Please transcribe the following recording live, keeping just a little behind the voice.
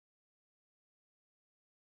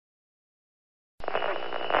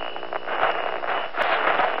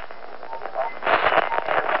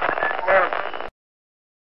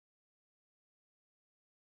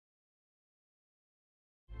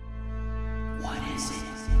is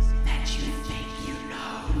it that you think you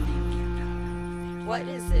know? What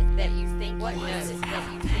is it that you think you know?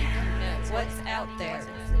 What's out there?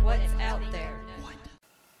 What's out there?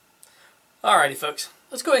 Alrighty folks,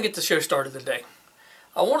 let's go ahead and get the show started today.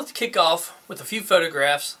 I wanted to kick off with a few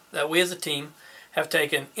photographs that we as a team have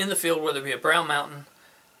taken in the field, whether it be at Brown Mountain,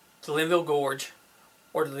 to Linville Gorge,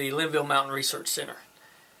 or to the Linville Mountain Research Center.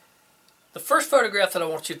 The first photograph that I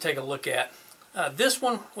want you to take a look at, this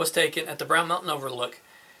one was taken at the Brown Mountain Overlook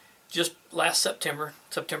just last September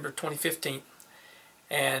 2015.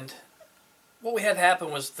 And what we had happen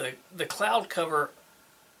was the cloud cover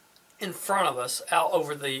in front of us out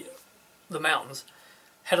over the mountains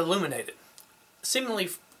had illuminated, seemingly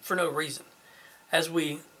for no reason. As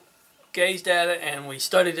we gazed at it and we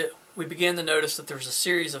studied it, we began to notice that there was a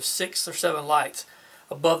series of 6 or 7 lights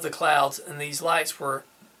above the clouds, and these lights were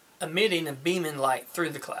emitting and beaming light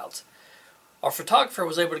through the clouds. Our photographer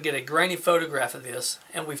was able to get a grainy photograph of this,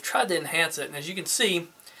 and we've tried to enhance it, and as you can see,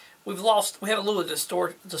 we have a little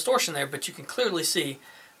distortion there, but you can clearly see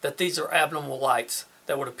that these are abnormal lights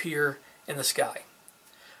that would appear in the sky.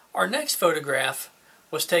 Our next photograph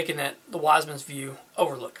was taken at the Wiseman's View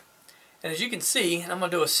Overlook. And as you can see, and I'm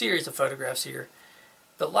going to do a series of photographs here,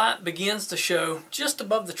 the light begins to show just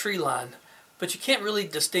above the tree line, but you can't really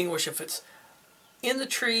distinguish if it's in the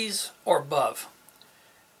trees or above.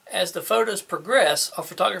 As the photos progress, our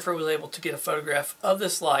photographer was able to get a photograph of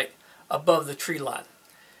this light above the tree line.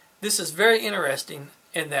 This is very interesting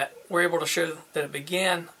in that we're able to show that it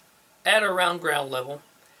began at around ground level,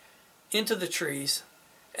 into the trees,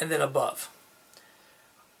 and then above.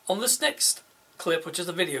 On this next clip, which is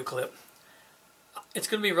a video clip, it's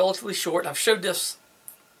going to be relatively short. I've showed this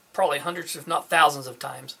probably hundreds if not thousands of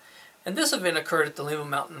times, and this event occurred at the Linville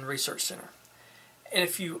Mountain Research Center. And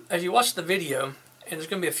as you watch the video, and there's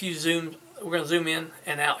going to be a few zooms, we're going to zoom in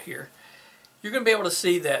and out here, you're going to be able to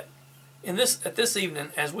see that at this evening,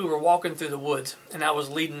 as we were walking through the woods, and I was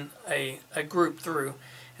leading a group through,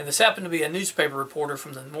 and this happened to be a newspaper reporter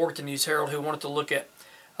from the Morganton News Herald who wanted to look at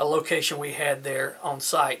a location we had there on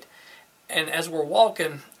site. And as we're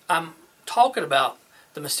walking, I'm talking about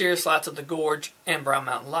the mysterious lights of the gorge and Brown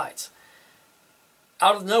Mountain lights.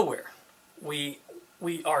 Out of nowhere,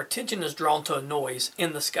 our attention is drawn to a noise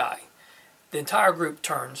in the sky. The entire group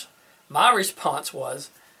turns. My response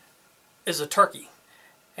is a turkey.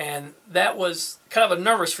 And that was kind of a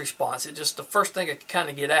nervous response. It's just the first thing I could kind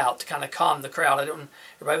of get out to kind of calm the crowd.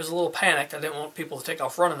 Everybody was a little panicked. I didn't want people to take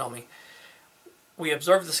off running on me. We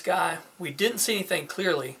observed the sky. We didn't see anything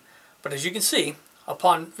clearly, but as you can see,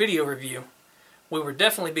 upon video review, we were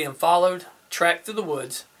definitely being followed, tracked through the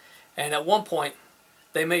woods, and at one point,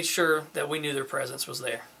 they made sure that we knew their presence was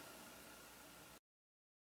there.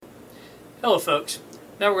 Hello folks,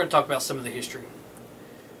 now we're going to talk about some of the history.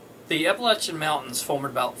 The Appalachian Mountains formed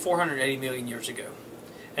about 480 million years ago,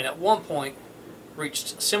 and at one point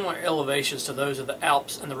reached similar elevations to those of the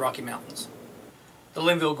Alps and the Rocky Mountains. The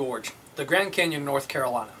Linville Gorge, the Grand Canyon, North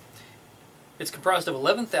Carolina. It's comprised of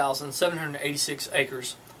 11,786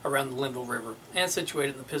 acres around the Linville River and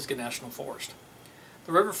situated in the Pisgah National Forest.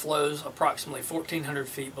 The river flows approximately 1,400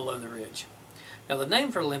 feet below the ridge. Now the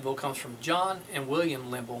name for Linville comes from John and William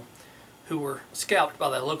Linville, who were scalped by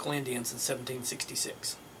the local Indians in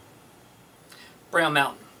 1766. Brown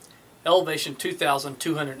Mountain, elevation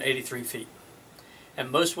 2,283 feet,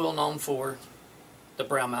 and most well known for the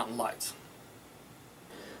Brown Mountain lights.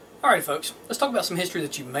 Alright folks, let's talk about some history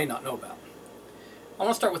that you may not know about. I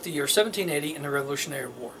want to start with the year 1780 and the Revolutionary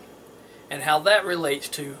War, and how that relates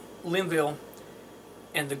to Linville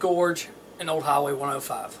and the Gorge and Old Highway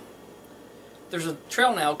 105. There's a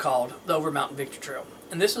trail now called the Over Mountain Victory Trail,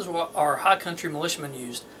 and this is what our high country militiamen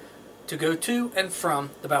used to go to and from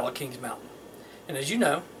the Battle of Kings Mountain. And as you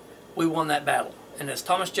know, we won that battle. And as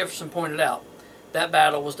Thomas Jefferson pointed out, that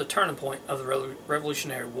battle was the turning point of the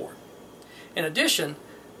Revolutionary War. In addition,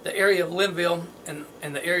 the area of Linville and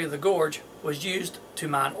the area of the Gorge was used to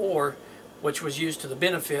mine ore, which was used to the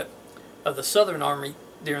benefit of the Southern Army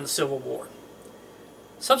during the Civil War.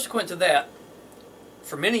 Subsequent to that,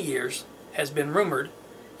 for many years, has been rumored,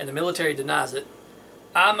 and the military denies it.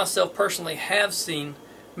 I myself personally have seen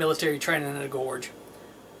military training in the Gorge,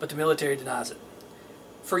 but the military denies it.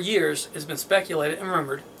 For years, it's been speculated and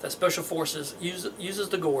rumored that Special Forces uses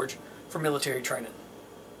the Gorge for military training.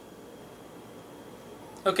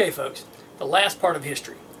 Okay folks, the last part of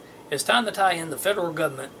history. It's time to tie in the federal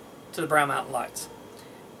government to the Brown Mountain lights.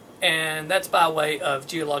 And that's by way of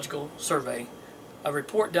Geological Survey, a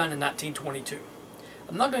report done in 1922.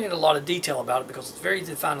 I'm not going to get a lot of detail about it because it's very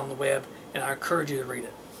easy to find on the web, and I encourage you to read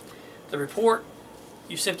it. The report,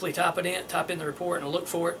 you simply type in the report and look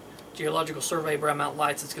for it. Geological Survey Brown Mountain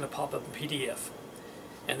Lights that's going to pop up in PDF.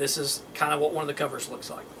 And this is kind of what one of the covers looks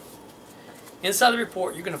like. Inside the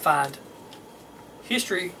report, you're going to find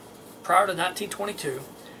history prior to 1922,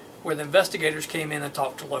 where the investigators came in and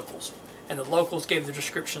talked to locals, and the locals gave the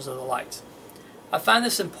descriptions of the lights. I find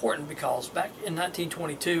this important because back in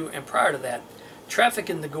 1922 and prior to that, traffic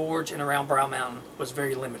in the gorge and around Brown Mountain was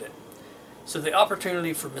very limited. So the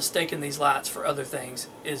opportunity for mistaking these lights for other things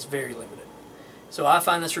is very limited. So I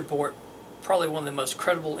find this report probably one of the most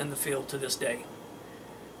credible in the field to this day.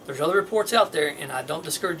 There's other reports out there, and I don't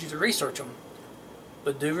discourage you to research them,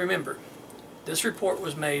 but do remember, this report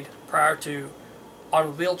was made prior to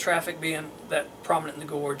automobile traffic being that prominent in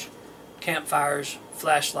the gorge, campfires,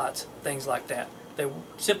 flashlights, things like that. They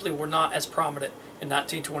simply were not as prominent in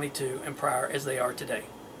 1922 and prior as they are today.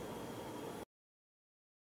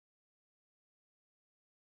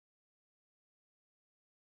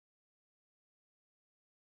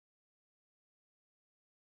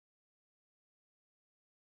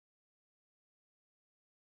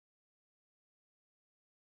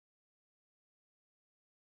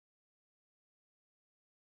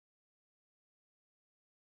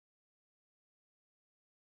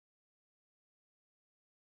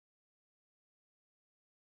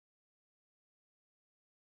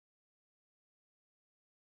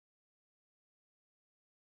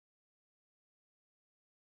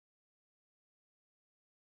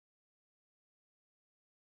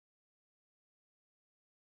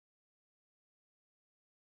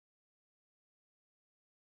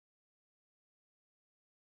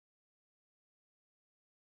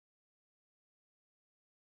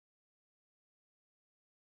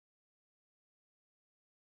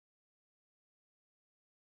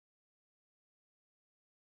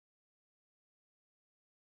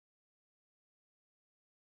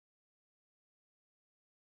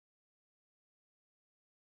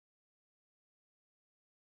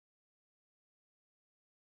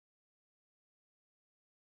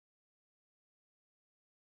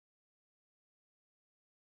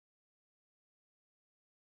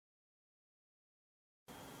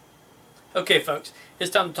 Okay folks, it's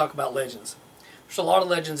time to talk about legends. There's a lot of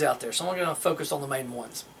legends out there, so I'm going to focus on the main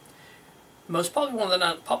ones. Most popular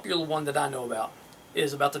one that I know about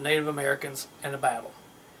is about the Native Americans and a battle.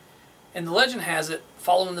 And the legend has it,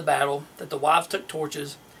 following the battle, that the wives took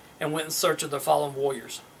torches and went in search of their fallen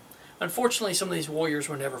warriors. Unfortunately, some of these warriors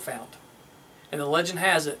were never found. And the legend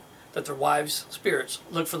has it that their wives' spirits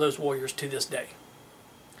look for those warriors to this day.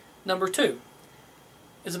 Number 2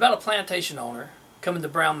 is about a plantation owner coming to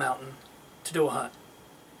Brown Mountain to do a hunt.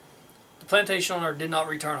 The plantation owner did not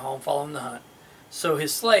return home following the hunt, so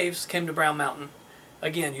his slaves came to Brown Mountain,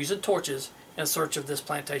 again using torches in search of this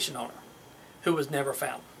plantation owner, who was never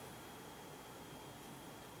found.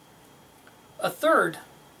 A third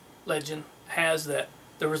legend has that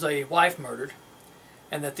there was a wife murdered,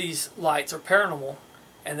 and that these lights are paranormal,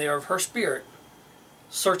 and they are of her spirit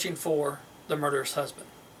searching for the murderous husband.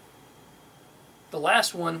 The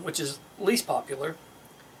last one, which is least popular,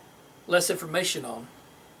 less information on,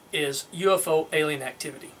 is UFO alien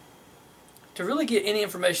activity. To really get any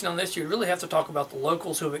information on this, you really have to talk about the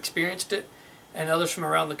locals who have experienced it and others from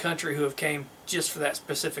around the country who have came just for that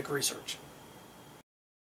specific research.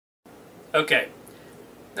 Okay,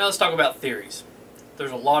 now let's talk about theories.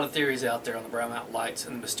 There's a lot of theories out there on the Brown Mountain Lights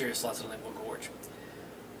and the mysterious lights of Linville Gorge.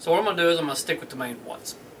 So what I'm going to do is I'm going to stick with the main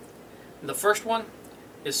ones. And the first one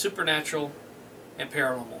is supernatural and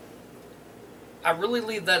paranormal. I really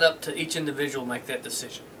leave that up to each individual to make that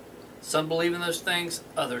decision. Some believe in those things,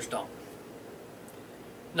 others don't.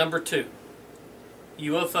 Number 2,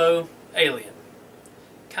 UFO alien.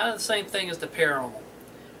 Kind of the same thing as the paranormal.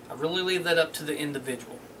 I really leave that up to the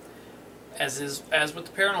individual. As with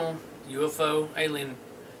the paranormal, UFO alien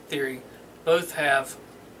theory, both have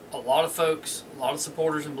a lot of folks, a lot of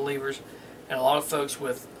supporters and believers, and a lot of folks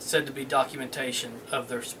with said to be documentation of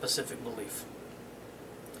their specific belief.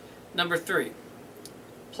 Number 3,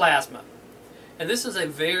 plasma. And this is a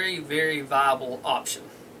very, very viable option.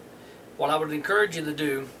 What I would encourage you to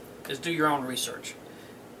do is do your own research.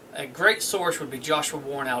 A great source would be Joshua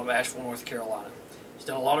Warren out of Asheville, North Carolina. He's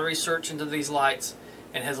done a lot of research into these lights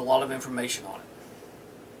and has a lot of information on it.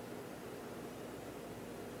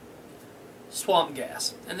 Swamp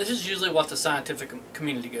gas. And this is usually what the scientific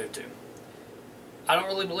community go to. I don't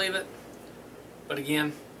really believe it, but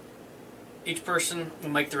again, each person will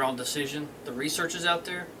make their own decision. The research is out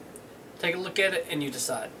there. Take a look at it and you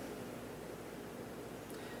decide.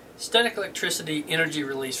 Static electricity energy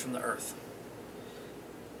release from the earth.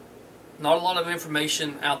 Not a lot of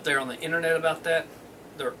information out there on the internet about that.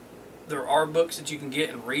 There are books that you can get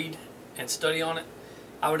and read and study on it.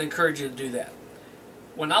 I would encourage you to do that.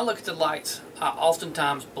 When I look at the lights, I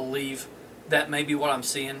oftentimes believe that may be what I'm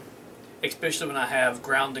seeing, especially when I have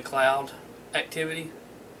ground to cloud activity,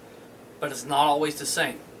 but it's not always the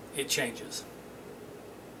same. It changes.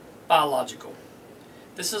 Biological.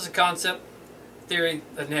 This is a concept theory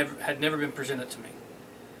that had never been presented to me.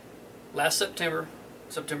 Last September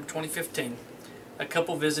 2015, a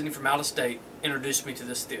couple visiting from out of state introduced me to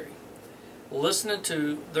this theory. Listening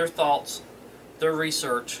to their thoughts, their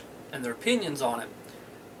research, and their opinions on it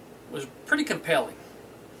was pretty compelling.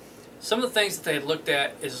 Some of the things that they had looked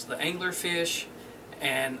at is the anglerfish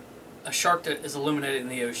and a shark that is illuminated in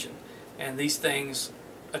the ocean, and these things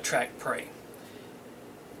attract prey.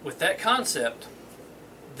 With that concept,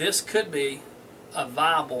 this could be a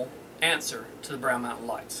viable answer to the Brown Mountain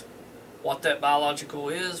lights. What that biological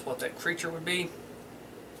is, what that creature would be,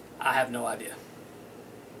 I have no idea.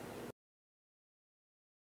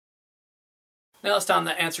 Now it's time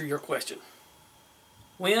to answer your question.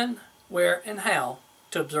 When, where, and how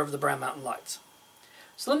to observe the Brown Mountain lights.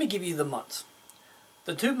 So let me give you the months.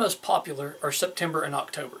 The two most popular are September and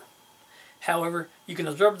October. However, you can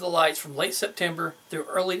observe the lights from late September through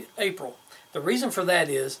early April. The reason for that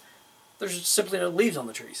is there's simply no leaves on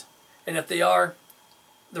the trees. And if they are,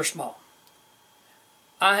 they're small.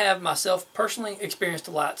 I have myself personally experienced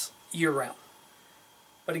the lights year-round.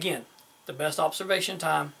 But again, the best observation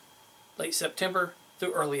time, late September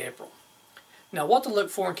through early April. Now, what to look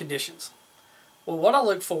for in conditions? Well, what I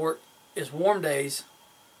look for is warm days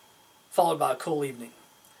followed by a cool evening.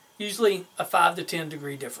 Usually a 5 to 10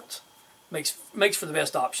 degree difference. Makes for the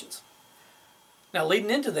best options. Now,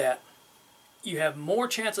 leading into that, you have more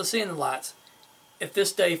chance of seeing the lights if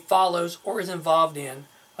this day follows or is involved in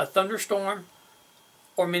a thunderstorm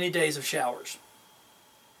or many days of showers.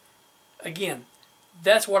 Again,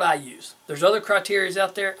 that's what I use. There's other criteria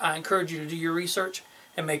out there. I encourage you to do your research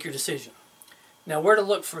and make your decision. Now, where to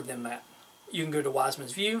look for them at? You can go to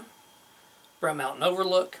Wiseman's View, Brown Mountain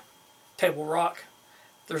Overlook, Table Rock.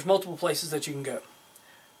 There's multiple places that you can go.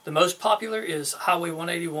 The most popular is Highway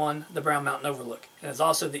 181, the Brown Mountain Overlook, and it's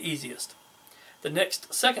also the easiest. The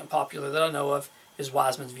second popular that I know of is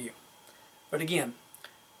Wiseman's View. But again,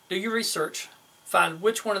 do your research, find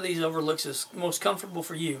which one of these overlooks is most comfortable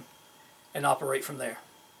for you, and operate from there.